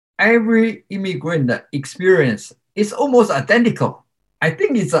every immigrant experience is almost identical. I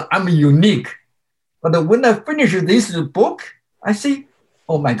think I'm unique. But when I finish this book, I see,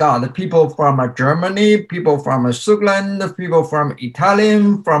 oh my God, the people from Germany, people from Switzerland, people from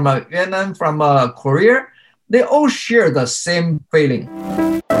Italian, from Vietnam, from Korea, they all share the same feeling.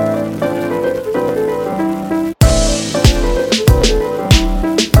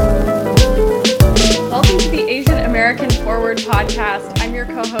 Welcome to the Asian American Forward podcast. I'm your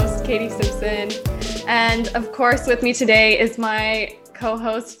co-host, Katie Simpson. And of course, with me today is my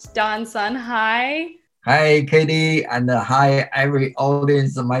co-host, Don Sun. Hi. Hi, Katie, and hi, every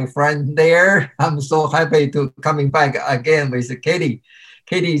audience, my friend there. I'm so happy to coming back again with Katie.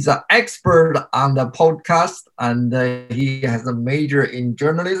 Katie is an expert on the podcast, and he has a major in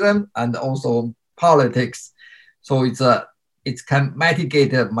journalism and also politics. So it can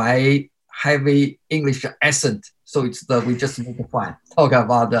mitigate my heavy English accent. So we just make fun, talk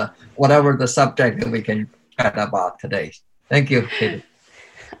about whatever the subject we can chat about today. Thank you, Katie.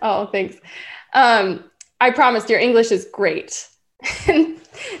 Oh, thanks. I promised your English is great.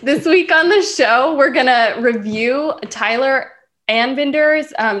 This week on the show, we're going to review Tyler Anvinder's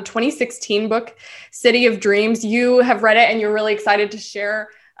 2016 book, City of Dreams. You have read it and you're really excited to share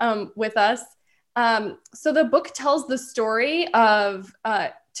with us. So the book tells the story of,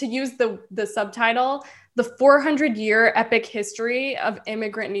 to use the subtitle, the 400-year epic history of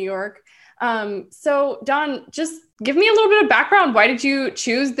immigrant New York. So Don, just give me a little bit of background. Why did you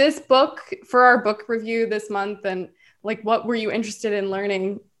choose this book for our book review this month? And what were you interested in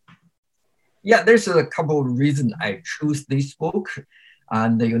learning? Yeah, there's a couple of reasons I choose this book.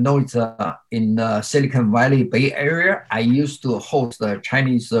 And it's in the Silicon Valley Bay Area. I used to host a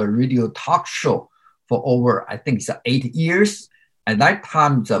Chinese radio talk show for over, I think it's 8 years. At that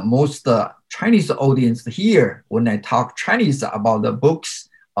time, the most Chinese audience here, when I talk Chinese about the books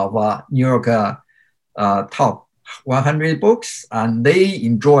of New York top 100 books, and they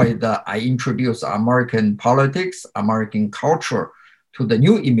enjoy I introduce American politics, American culture to the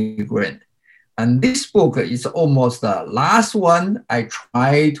new immigrant. And this book is almost the last one I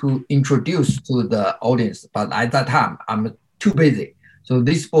try to introduce to the audience, but at that time, I'm too busy. So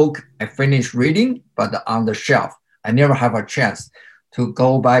this book I finished reading, but on the shelf. I never have a chance to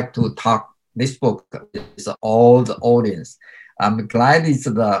go back to talk this book with all the audience. I'm glad it's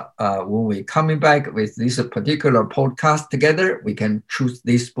when we're coming back with this particular podcast together, we can choose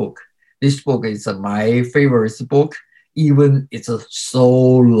this book. This book is my favorite book, even it's so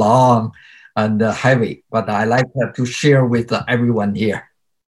long and heavy, but I like to share with everyone here.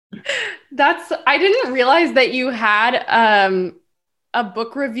 I didn't realize that you had a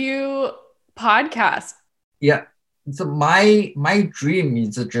book review podcast. Yeah, so my dream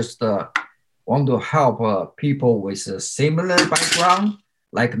is just want to help people with a similar background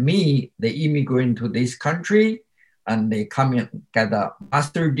like me. They immigrate to this country and they come in, get a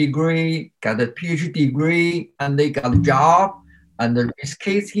master's degree, get a PhD degree, and they got a job and this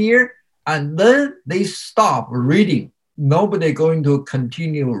case here, and then they stop reading. Nobody going to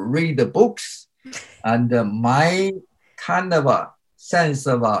continue read the books. And my kind of a sense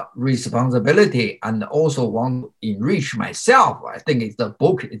of responsibility and also want to enrich myself. I think it's the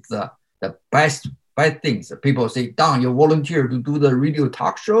book, it's the best things. People say, Don, you volunteer to do the radio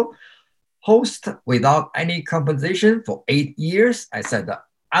talk show host without any compensation for 8 years. I said,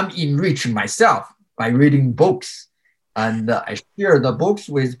 I'm enriching myself by reading books. And I share the books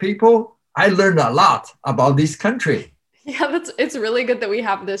with people. I learned a lot about this country. Yeah, it's really good that we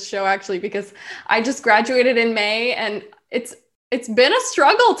have this show actually, because I just graduated in May and it's been a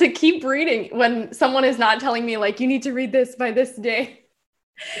struggle to keep reading when someone is not telling me you need to read this by this day.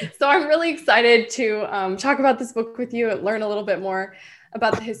 So I'm really excited to talk about this book with you and learn a little bit more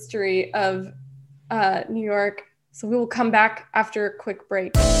about the history of New York. So we will come back after a quick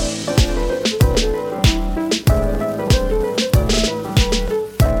break.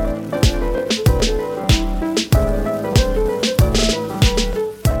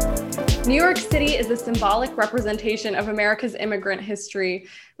 New York City is a symbolic representation of America's immigrant history.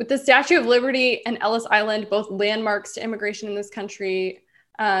 With the Statue of Liberty and Ellis Island, both landmarks to immigration in this country,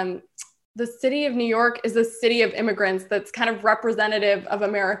 the city of New York is a city of immigrants that's kind of representative of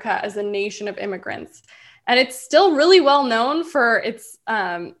America as a nation of immigrants. And it's still really well known for its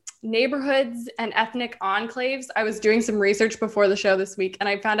neighborhoods and ethnic enclaves. I was doing some research before the show this week, and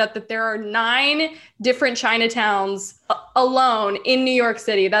I found out that there are 9 different Chinatowns alone in New York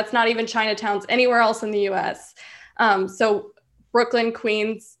City. That's not even Chinatowns anywhere else in the US. So Brooklyn,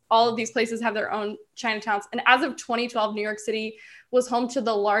 Queens, all of these places have their own Chinatowns. And as of 2012, New York City was home to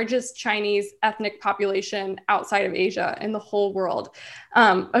the largest Chinese ethnic population outside of Asia in the whole world.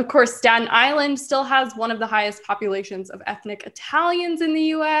 Of course, Staten Island still has one of the highest populations of ethnic Italians in the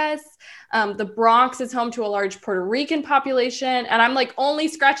US. The Bronx is home to a large Puerto Rican population. And I'm like only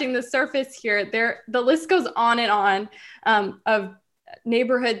scratching the surface here. The list goes on and on of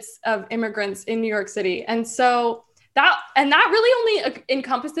neighborhoods of immigrants in New York City. And so that really only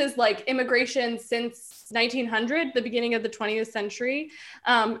encompasses like immigration since 1900, the beginning of the 20th century.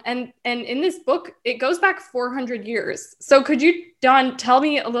 And in this book, it goes back 400 years. So could you, Don, tell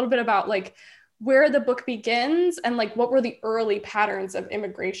me a little bit about like where the book begins and like what were the early patterns of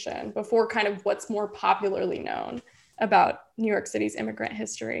immigration before kind of what's more popularly known about New York City's immigrant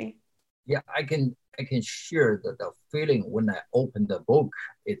history? Yeah, I can share the feeling when I opened the book.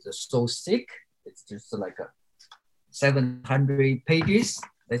 It's so thick. It's just like 700 pages.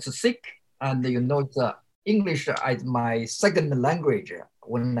 It's thick. And it's English as my second language.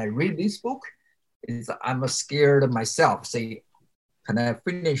 When I read this book, I'm scared myself. Say, can I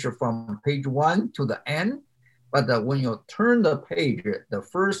finish from page 1 to the end? But when you turn the page, the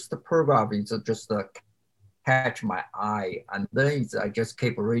first paragraph is just catch my eye. And then I just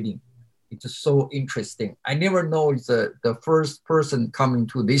keep reading. It's so interesting. I never know it's the first person coming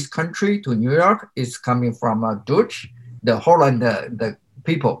to this country, to New York, is coming from Dutch, the Holland, the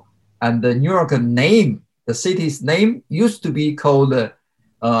people. And the New York name, the city's name used to be called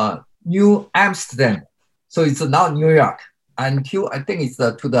New Amsterdam. So it's not New York until I think it's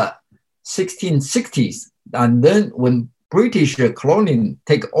to the 1660s. And then when British colonial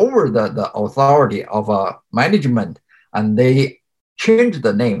take over the authority of management, and they changed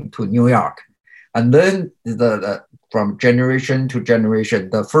the name to New York. And then from generation to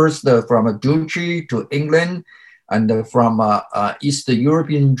generation, the first from Duchy to England, and from East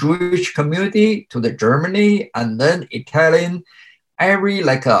European Jewish community to the Germany, and then Italian, every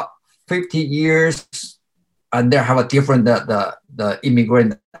 50 years, and they have a different the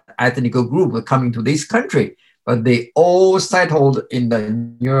immigrant ethnic group coming to this country, but they all settled in the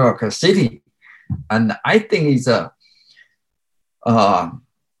New York City. And I think it's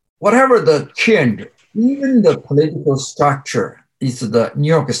whatever the change, even the political structure, is the New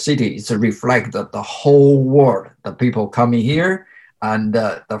York City is reflect the whole world. The people coming here, and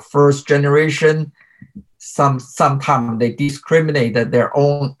the first generation, sometimes they discriminate their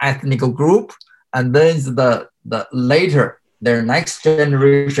own ethnic group, and then the later their next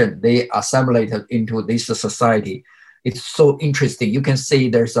generation they assimilated into this society. It's so interesting. You can see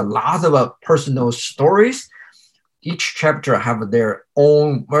there's a lot of personal stories. Each chapter have their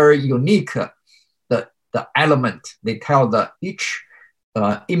own very unique the element. They tell each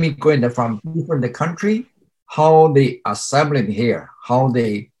immigrant from different country, how they assemble here, how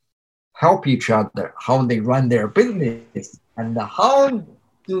they help each other, how they run their business, and how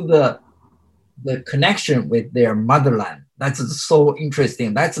do the connection with their motherland. That's so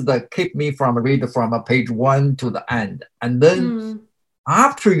interesting. That's keep me from reading from page 1 to the end. And then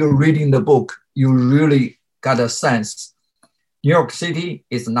after you're reading the book, you really got a sense. New York City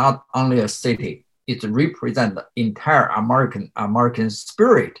is not only a city, it represents the entire American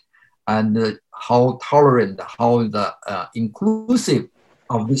spirit, and how tolerant, how inclusive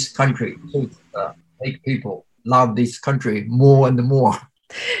of this country. So make people love this country more and more.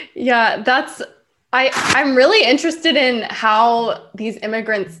 Yeah, I'm really interested in how these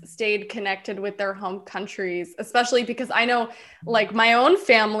immigrants stayed connected with their home countries, especially because I know like my own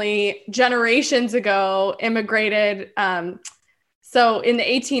family generations ago immigrated. So in the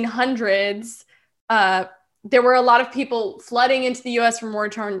 1800s, there were a lot of people flooding into the US from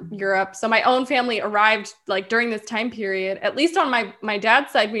war-torn Europe. So my own family arrived like during this time period, at least on my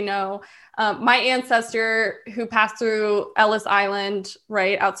dad's side, we know. My ancestor who passed through Ellis Island,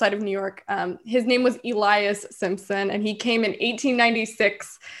 right outside of New York, his name was Elias Simpson, and he came in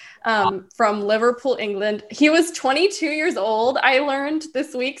 1896 from Liverpool, England. He was 22 years old, I learned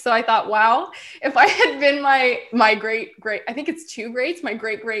this week. So I thought, wow, if I had been my great, I think it's 2 greats, my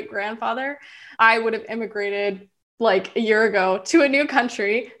great-great-grandfather, I would have immigrated like a year ago to a new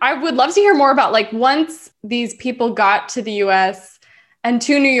country. I would love to hear more about like once these people got to the US and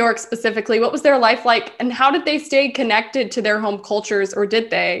to New York specifically, what was their life like and how did they stay connected to their home cultures, or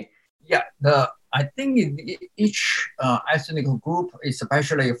did they? Yeah, I think each ethnic group,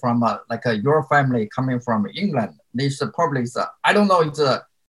 especially from your family coming from England, this probably is, I don't know, it's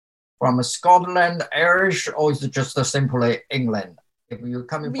from Scotland, Irish, or it's just simply England. If you're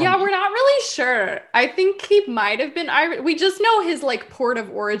coming from we're not really sure. I think he might have been Irish. We just know his like port of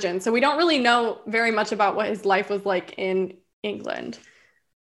origin. So we don't really know very much about what his life was like in England.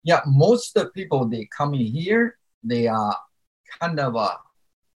 Yeah, most of the people they come in here, they are kind of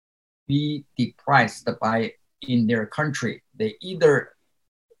be depressed by in their country. They either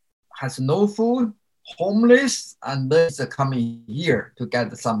has no food, homeless, and then it's coming here to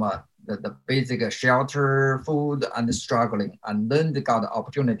get some the basic shelter, food, and struggling, and then they got the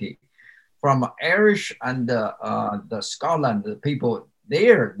opportunity from Irish and the Scotland, the people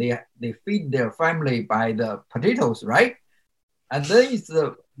there, they feed their family by the potatoes, right? And then it's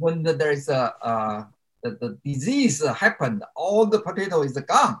when there's the disease happened, all the potato is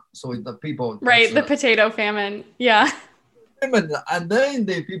gone. So the people right, the potato famine. Yeah. And then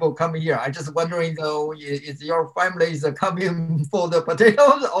the people come here. I just wondering though, is your family is coming for the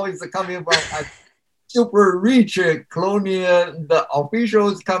potatoes or is it coming from a super rich colonial the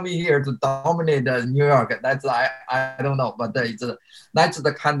officials coming here to dominate New York? That's I don't know, but that's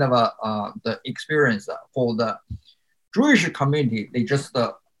the kind of the experience for the Jewish community. They just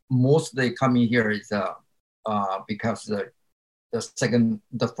mostly coming here is because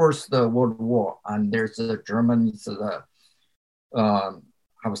the first World War, and there's the Germans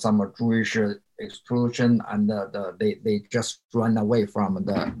have some Jewish exclusion, and they just run away from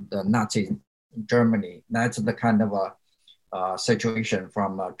the Nazi Germany. That's the kind of a situation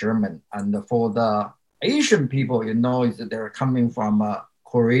from German. And for the Asian people, is that they're coming from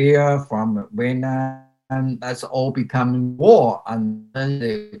Korea, from Vietnam, and that's all becoming war, and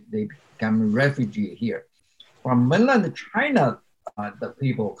then they become refugee here. From mainland China, the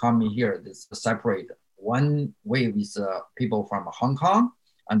people coming here, this separate. One wave is people from Hong Kong,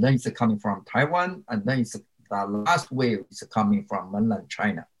 and then it's coming from Taiwan, and then it's the last wave is coming from mainland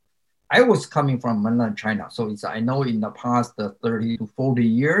China. I was coming from mainland China, so I know in the past 30 to 40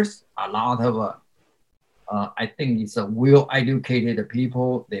 years, a lot of I think it's well-educated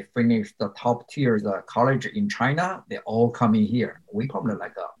people. They finish the top tier college in China. They all coming here. We probably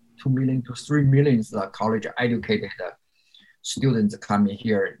like 2 million to 3 million college educated students coming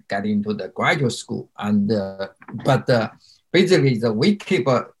here, get into the graduate school. And but basically, we keep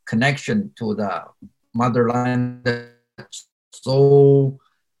a connection to the motherland so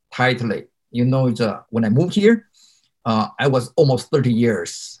tightly. When I moved here, I was almost 30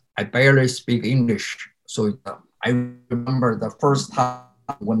 years. I barely speak English. So I remember the first time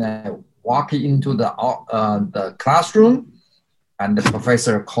when I walked into the classroom, and the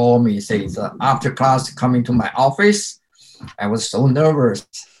professor called me, says, after class, coming to my office. I was so nervous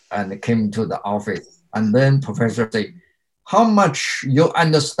and came to the office. And then professor said, how much you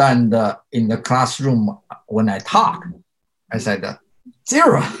understand in the classroom when I talk? I said,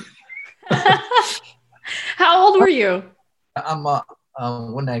 0. How old were you? I'm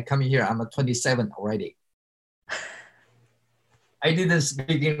when I come here, I'm 27 already. I didn't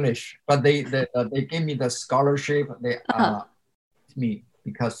speak English, but they gave me the scholarship. They me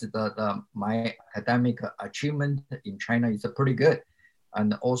because my academic achievement in China is pretty good,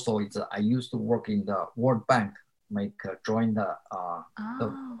 and also I used to work in the World Bank, join the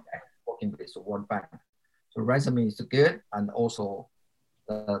working with the World Bank. So resume is good, and also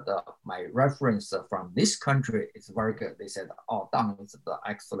my reference from this country is very good. They said, "Oh, Dang is the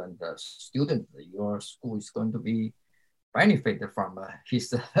excellent student. Your school is going to be benefited from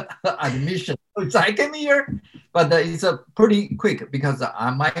his admission." So I came here, but it's pretty quick because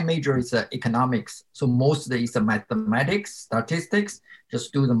my major is economics. So mostly it's mathematics, statistics,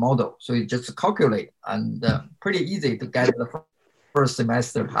 just do the model. So you just calculate, and pretty easy to get the first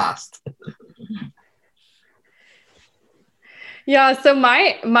semester passed. Yeah, so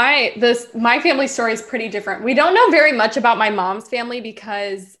my family story is pretty different. We don't know very much about my mom's family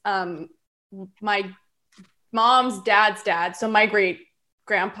because my mom's dad's dad, so my great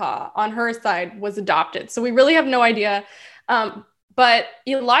grandpa on her side, was adopted. So we really have no idea. But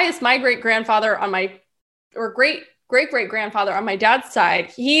Elias, my great grandfather great great grandfather on my dad's side,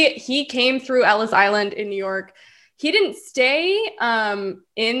 he came through Ellis Island in New York. He didn't stay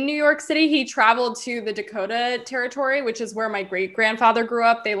in New York City. He traveled to the Dakota Territory, which is where my great grandfather grew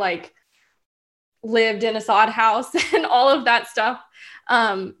up. They lived in a sod house and all of that stuff.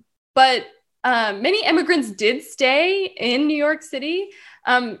 But many immigrants did stay in New York City.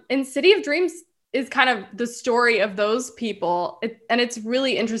 And City of Dreams is kind of the story of those people. And it's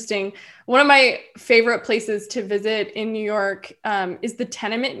really interesting. One of my favorite places to visit in New York is the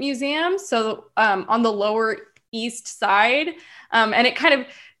Tenement Museum. So on the Lower East Side. And it kind of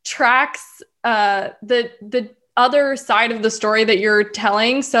tracks the other side of the story that you're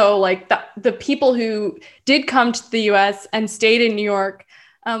telling. So like the people who did come to the US and stayed in New York,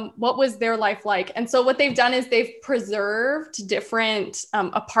 what was their life like? And so what they've done is they've preserved different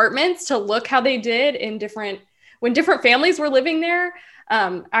apartments to look how they did when different families were living there.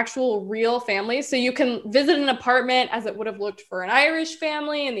 actual real families. So you can visit an apartment as it would have looked for an Irish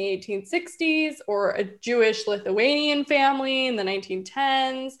family in the 1860s, or a Jewish Lithuanian family in the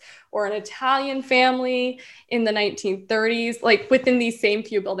 1910s, or an Italian family in the 1930s, like within these same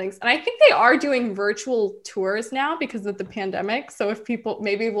few buildings. And I think they are doing virtual tours now because of the pandemic. So if people,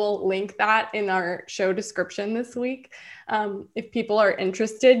 maybe we'll link that in our show description this week. If people are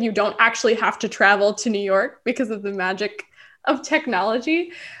interested, you don't actually have to travel to New York because of the magic of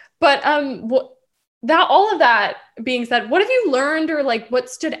technology. But that, all of that being said, what have you learned, or like what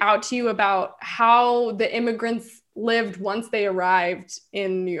stood out to you about how the immigrants lived once they arrived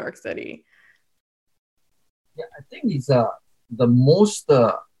in New York City? Yeah, I think it's the most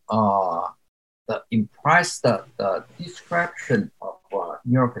the impressed the description of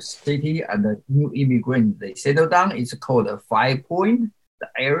New York City and the new immigrant they settle down is called a 5 Point, the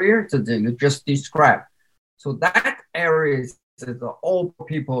area that you just described. So that area is all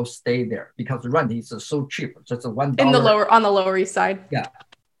people stay there because rent is so cheap, just $1 in the lower, on the Lower East Side.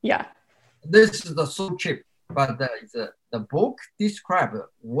 Yeah. This is so cheap, but the book describes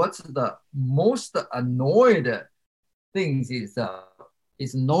what's the most annoyed things is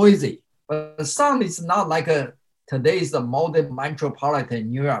noisy. But the sound is not like today's the modern metropolitan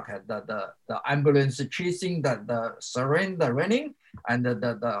New York, the ambulance chasing, the siren, the running, and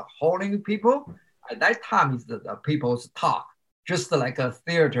the hauling people. At that time, is the people's talk, just like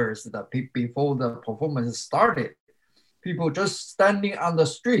theaters. Before the performance started, people just standing on the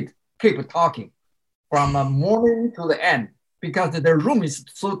street keep talking from morning to the end because the room is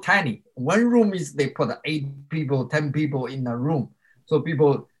so tiny. One room is they put 8 people, 10 people in a room, so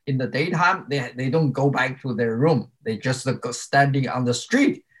people in the daytime they don't go back to their room. They just go standing on the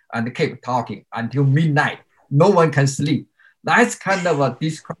street and keep talking until midnight. No one can sleep. That's kind of a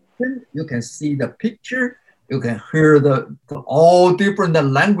description. You can see the picture. You can hear the all different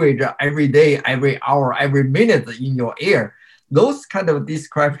language every day, every hour, every minute in your ear. Those kind of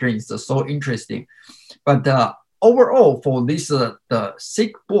descriptions are so interesting. But overall, for this the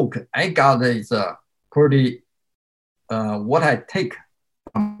sick book, I got is pretty. What I take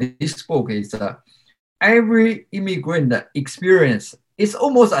from this book is every immigrant experience is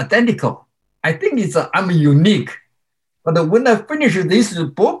almost identical. I think I'm unique. But when I finish this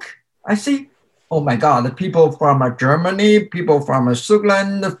book, I see, oh my God, the people from Germany, people from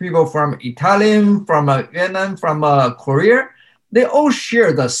Switzerland, people from Italian, from Vietnam, from Korea, they all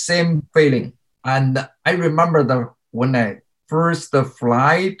share the same feeling. And I remember when I first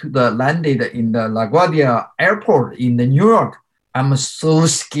fly to the landed in the LaGuardia airport in New York, I'm so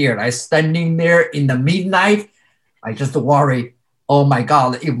scared. I standing there in the midnight. I just worry, oh my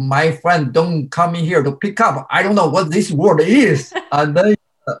God, if my friend don't come in here to pick up, I don't know what this word is. And then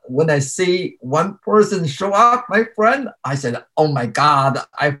when I see one person show up, my friend, I said, oh my God,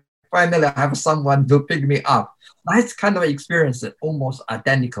 I finally have someone to pick me up. That's kind of experience almost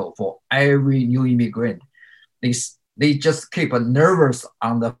identical for every new immigrant. They just keep nervous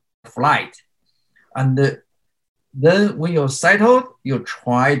on the flight. And then when you're settled, you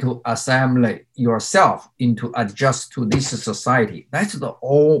try to assimilate yourself into adjust to this society. That's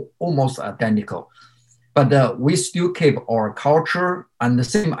almost identical. But we still keep our culture, and the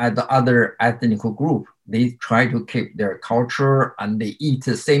same as the other ethnic group. They try to keep their culture and they eat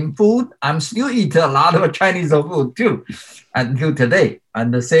the same food. I'm still eat a lot of Chinese food too, until today.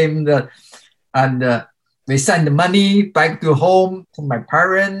 And the same, we send money back to home to my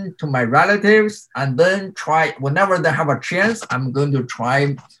parents, to my relatives, and then try, whenever they have a chance, I'm going to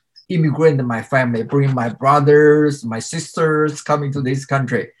try immigrate my family, bring my brothers, my sisters coming to this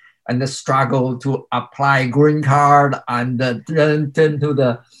country, and the struggle to apply green card and then to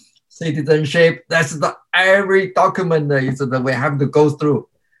the citizenship. That's every document is that we have to go through.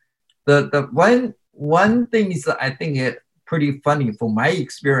 The one thing is I think it pretty funny for my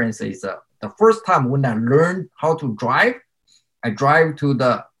experience is the first time when I learned how to drive, I drive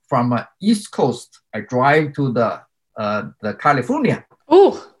to from East Coast, I drive to the California.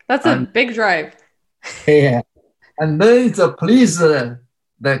 Oh, that's a big drive. Yeah, and then the police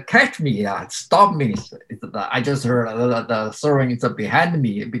they catch me, stop me. I just heard the siren is behind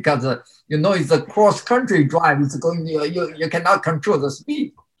me because it's a cross country drive. It's going you cannot control the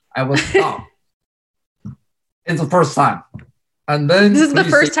speed. I was stopped. It's the first time. And then this is the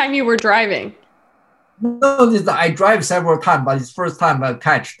first time you were driving. No, I drive several times, but it's first time I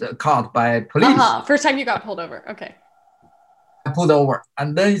caught by police. First time you got pulled over. Okay. I pulled over,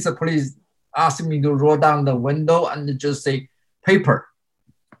 and then the police asked me to roll down the window and just say paper.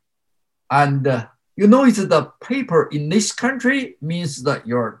 And it's the paper in this country means that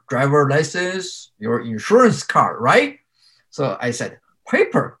your driver license, your insurance card, right? So I said,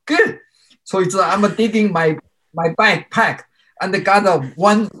 paper, good. So I'm digging my backpack and I got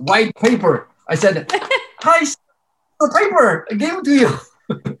one white paper. I said, hi, the paper, I gave it to you.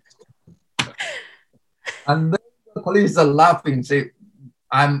 And then the police are laughing, say,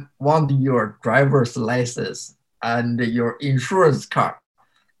 I want your driver's license and your insurance card.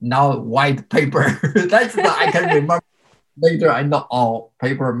 Now white paper. That's the I can remember. Later, I know, oh,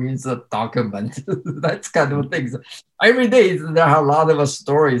 paper means a document. That's kind of things. Every day, there are a lot of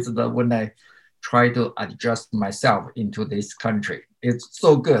stories that when I try to adjust myself into this country, it's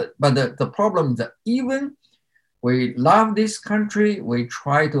so good. But the problem is that even we love this country, we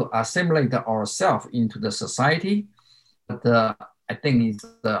try to assimilate ourselves into the society. But I think it's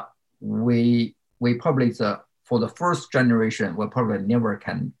we probably for the first generation, we probably never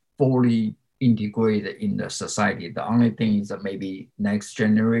can fully integrate in the society. The only thing is that maybe next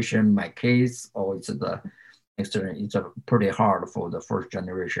generation, my kids, or it's the next generation, it's pretty hard for the first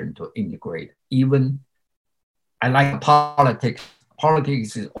generation to integrate. Even I like politics.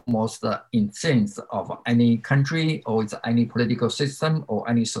 Politics is almost the essence of any country or it's any political system or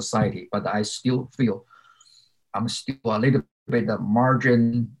any society, but I still feel I'm still a little bit a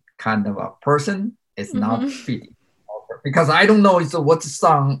margin kind of a person. It's not fitting. Because I don't know it's what's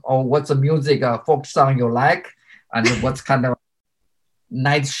song or what's a music, folk song you like, and what's kind of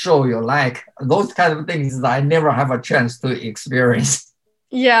night show you like. Those kind of things that I never have a chance to experience.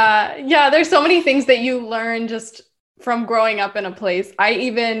 Yeah. There's so many things that you learn just from growing up in a place. I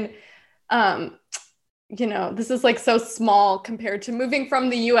even, this is like so small compared to moving from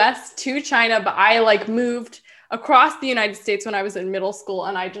the US to China, but I like moved across the United States when I was in middle school.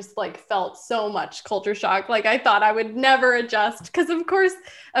 And I just like felt so much culture shock. Like I thought I would never adjust because of course,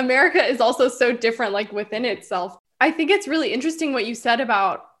 America is also so different, like within itself. I think it's really interesting what you said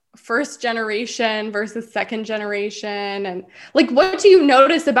about first generation versus second generation. And like, what do you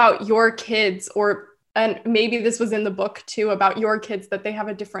notice about your kids and maybe this was in the book too, about your kids that they have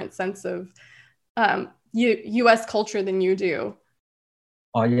a different sense of US culture than you do?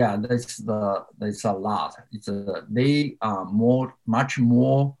 Oh yeah, that's a lot. They are much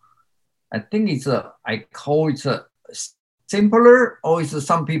more. I think I call it simpler, or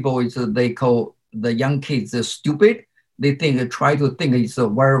some people they call the young kids stupid. They try to think it's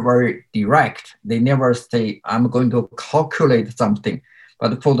very very direct. They never say I'm going to calculate something.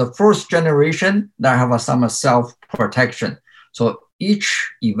 But for the first generation, they have some self protection. So each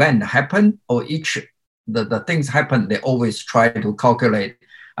event happen or the things happen, they always try to calculate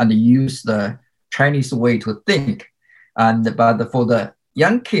and use the Chinese way to think. But for the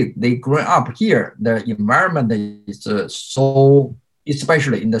young kids, they grow up here, the environment is so,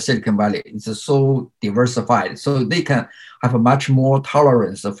 especially in the Silicon Valley, it's so diversified. So they can have a much more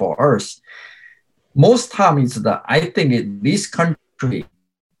tolerance for us. Most times, I think this country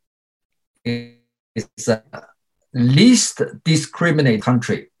is the least discriminate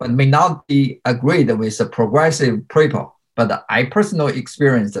country, but may not be agreed with the progressive people. But I personally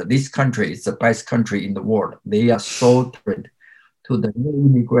experience that this country is the best country in the world. They are so different to the new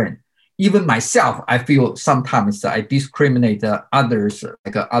immigrant. Even myself, I feel sometimes I discriminate others,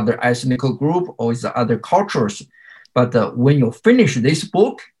 like other ethnic group or other cultures. But when you finish this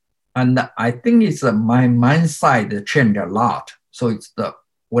book, and I think it's my mindset changed a lot. So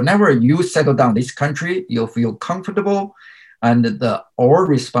whenever you settle down this country, you feel comfortable. And our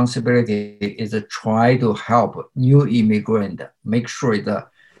responsibility is to try to help new immigrant make sure the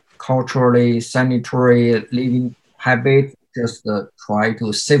culturally sanitary living habit, just try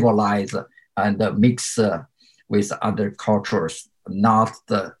to civilize and mix with other cultures, not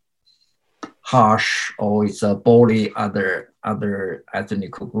the harsh or bully other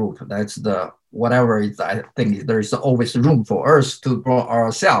ethnic group. That's whatever is. I think there's always room for us to grow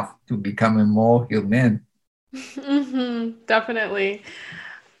ourselves to become more human. Definitely.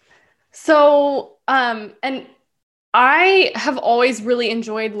 So, and I have always really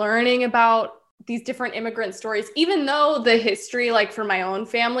enjoyed learning about these different immigrant stories, even though the history, like for my own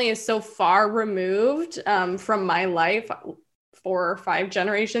family, is so far removed from my life, 4 or 5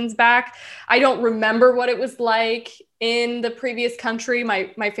 generations back. I don't remember what it was like in the previous country.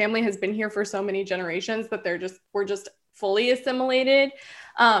 My family has been here for so many generations that we're just fully assimilated.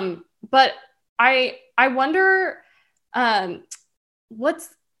 But I wonder, what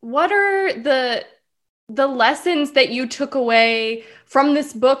are the lessons that you took away from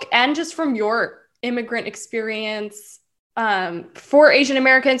this book and just from your immigrant experience for Asian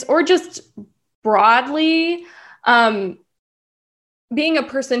Americans, or just broadly, being a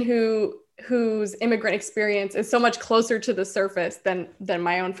person whose immigrant experience is so much closer to the surface than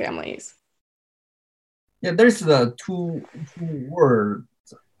my own family's? Yeah, there's the two words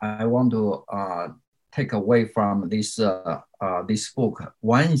I want to take away from this book.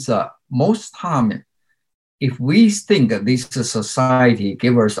 One is most time, if we think this society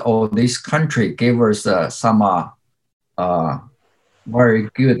give us, or this country give us some uh, very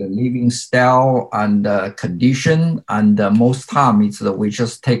good living style and condition, and most time it's we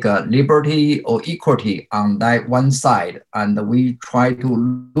just take a liberty or equity on that one side, and we try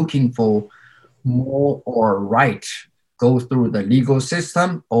to looking for more or right, go through the legal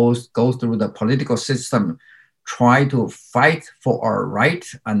system or go through the political system, try to fight for our right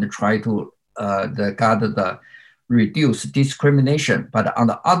and try to the reduce discrimination. But on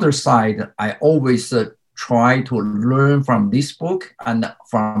the other side, I always try to learn from this book and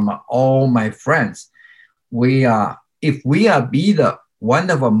from all my friends. We are, if we are be the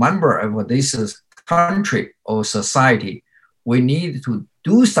one of a member of this country or society, we need to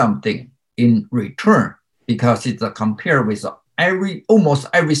do something in return, because it's compared with almost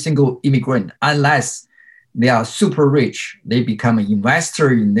every single immigrant, unless they are super rich, they become an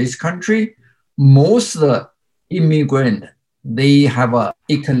investor in this country. Most immigrant, they have an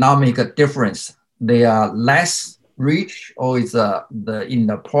economic difference. They are less rich, or is in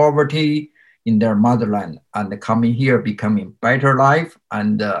the poverty in their motherland, and coming here becoming better life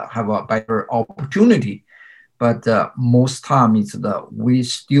and have a better opportunity. But most time it's we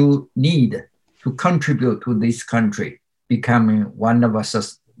still need to contribute to this country, becoming one of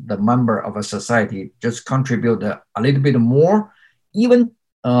us, the member of a society, just contribute a little bit more. Even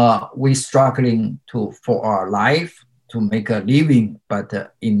we struggling for our life to make a living,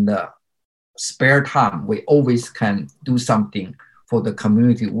 but in the spare time, we always can do something for the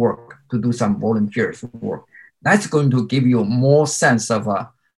community work, to do some volunteers work. That's going to give you more sense of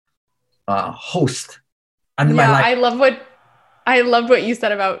a host. And yeah, I loved what you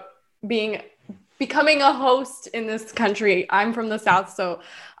said about becoming a host in this country. I'm from the South, so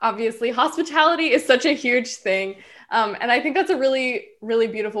obviously hospitality is such a huge thing. And I think that's a really, really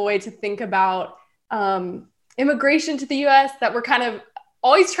beautiful way to think about immigration to the US, that we're kind of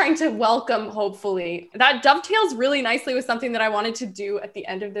always trying to welcome, hopefully. That dovetails really nicely with something that I wanted to do at the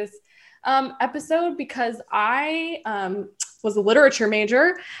end of this episode, because I was a literature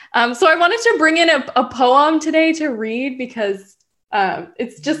major. So I wanted to bring in a poem today to read, because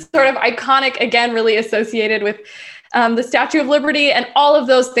it's just sort of iconic, again, really associated with the Statue of Liberty and all of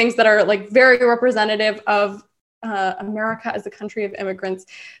those things that are like very representative of America as a country of immigrants.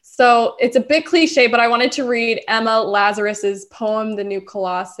 So it's a bit cliche, but I wanted to read Emma Lazarus's poem, The New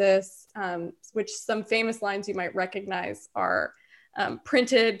Colossus, which some famous lines you might recognize are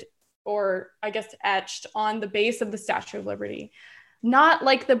printed, or I guess etched, on the base of the Statue of Liberty. Not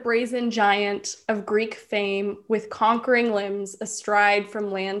like the brazen giant of Greek fame, with conquering limbs astride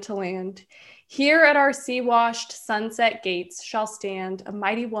from land to land. Here at our sea-washed sunset gates shall stand a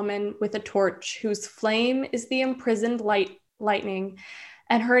mighty woman with a torch, whose flame is the imprisoned lightning,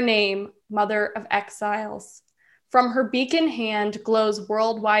 and her name, Mother of Exiles. From her beacon hand glows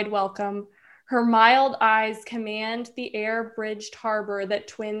worldwide welcome. Her mild eyes command the air-bridged harbor that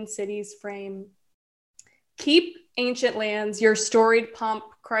twin cities frame. Keep, ancient lands, your storied pomp,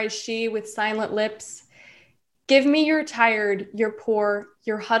 cries she with silent lips. Give me your tired, your poor,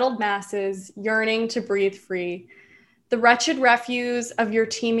 your huddled masses, yearning to breathe free. The wretched refuse of your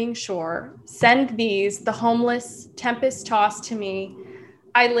teeming shore, send these, the homeless, tempest-tossed, to me.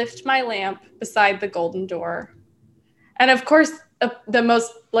 I lift my lamp beside the golden door. And of course, the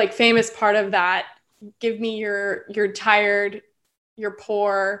most like famous part of that, give me your tired, your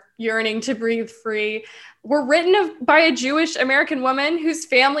poor, yearning to breathe free, were written by a Jewish American woman whose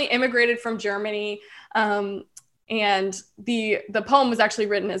family immigrated from Germany. And the poem was actually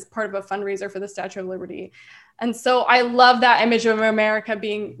written as part of a fundraiser for the Statue of Liberty. And so I love that image of America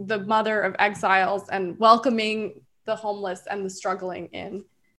being the mother of exiles and welcoming the homeless and the struggling in.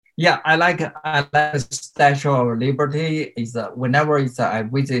 Yeah, I like Statue of Liberty. Whenever I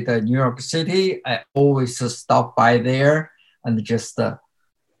visit New York City, I always stop by there and just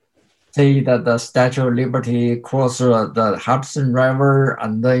see that the Statue of Liberty cross the Hudson River,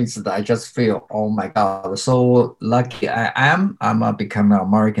 and then I just feel, oh my God, so lucky I am. I'm becoming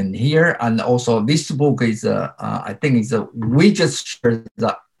American here, and also this book is I think we just share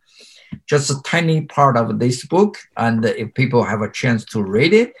just a tiny part of this book, and if people have a chance to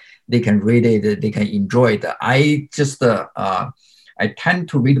read it, they can read it, they can enjoy it. I just I tend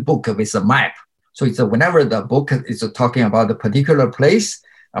to read a book with a map, so it's whenever the book is talking about a particular place,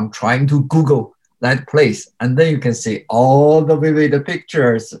 I'm trying to Google that place, and then you can see all the vivid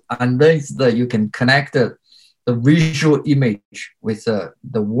pictures, and then you can connect the visual image with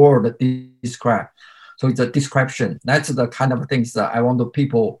the word described. So it's a description. That's the kind of things that I want to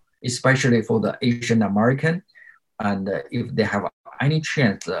people, especially for the Asian American. And if they have any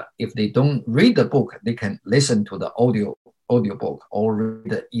chance, if they don't read the book, they can listen to the audio book or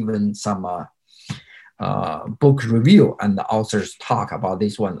read even some book review and the authors talk about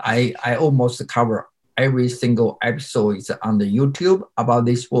this one. I almost cover every single episode is on the YouTube about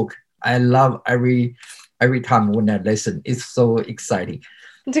this book. I love every time when I listen. It's so exciting.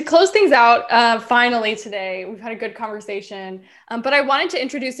 To close things out, finally today, we've had a good conversation, but I wanted to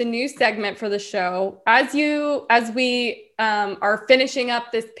introduce a new segment for the show. As we are finishing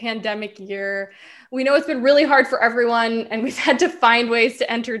up this pandemic year, we know it's been really hard for everyone, and we've had to find ways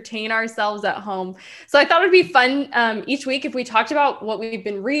to entertain ourselves at home. So I thought it'd be fun each week if we talked about what we've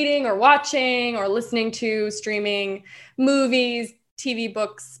been reading or watching or listening to, streaming, movies, TV,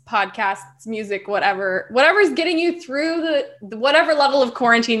 books, podcasts, music, whatever's getting you through the whatever level of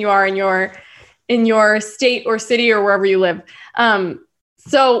quarantine you are in your state or city or wherever you live.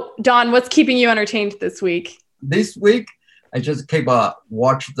 So Don, what's keeping you entertained this week? This week, I just keep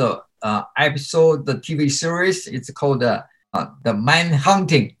watch the episode, the TV series. It's called the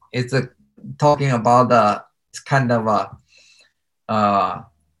Manhunting. It's talking about it's kind of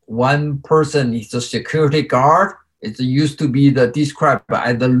one person is a security guard. It used to be described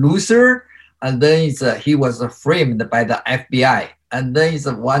as the loser, and then he was framed by the FBI. And then it's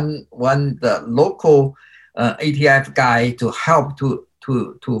the local ATF guy to help to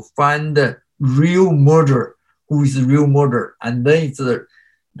find the real murderer, who is the real murderer. And then it's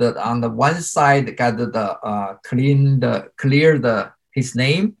on the one side got clear his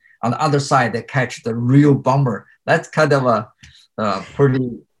name. On the other side, they catch the real bomber. That's kind of a pretty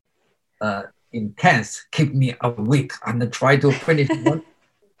intense, keep me awake and try to finish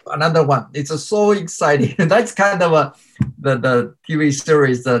another one. It's so exciting. That's kind of the TV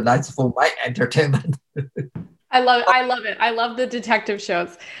series that's for my entertainment. I love it. I love the detective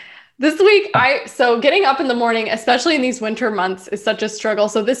shows. This week, so getting up in the morning, especially in these winter months, is such a struggle.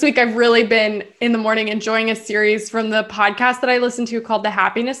 So this week, I've really been in the morning enjoying a series from the podcast that I listen to called The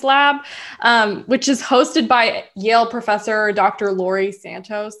Happiness Lab, which is hosted by Yale professor Dr. Laurie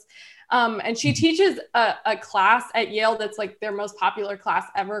Santos. And she teaches a class at Yale that's like their most popular class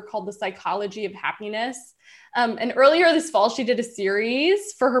ever called The Psychology of Happiness. And earlier this fall, she did a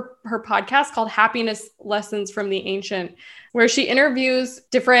series for her podcast called Happiness Lessons from the Ancient, where she interviews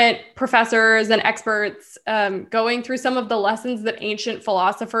different professors and experts going through some of the lessons that ancient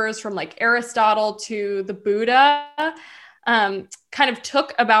philosophers from like Aristotle to the Buddha kind of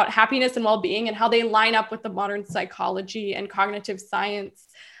took about happiness and well-being and how they line up with the modern psychology and cognitive science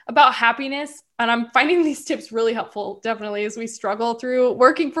about happiness. And I'm finding these tips really helpful, definitely, as we struggle through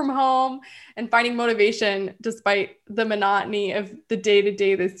working from home and finding motivation despite the monotony of the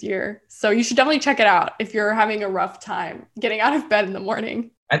day-to-day this year. So you should definitely check it out if you're having a rough time getting out of bed in the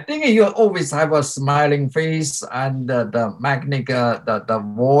morning. I think you always have a smiling face and the magnetic, the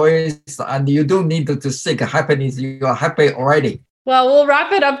voice, and you don't need to seek happiness. You are happy already. Well, we'll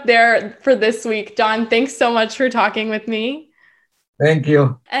wrap it up there for this week. Don, thanks so much for talking with me. Thank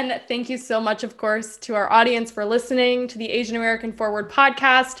you. And thank you so much, of course, to our audience for listening to the Asian American Forward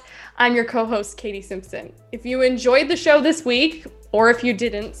podcast. I'm your co-host, Katie Simpson. If you enjoyed the show this week, or if you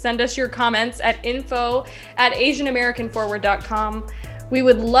didn't, send us your comments at info@asianamericanforward.com. We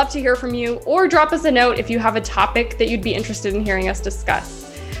would love to hear from you, or drop us a note if you have a topic that you'd be interested in hearing us discuss.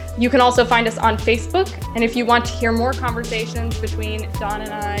 You can also find us on Facebook. And if you want to hear more conversations between Don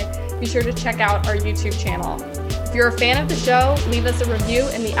and I, be sure to check out our YouTube channel. If you're a fan of the show, leave us a review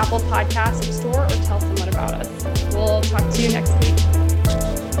in the Apple Podcast Store or tell someone about us. We'll talk to you next week.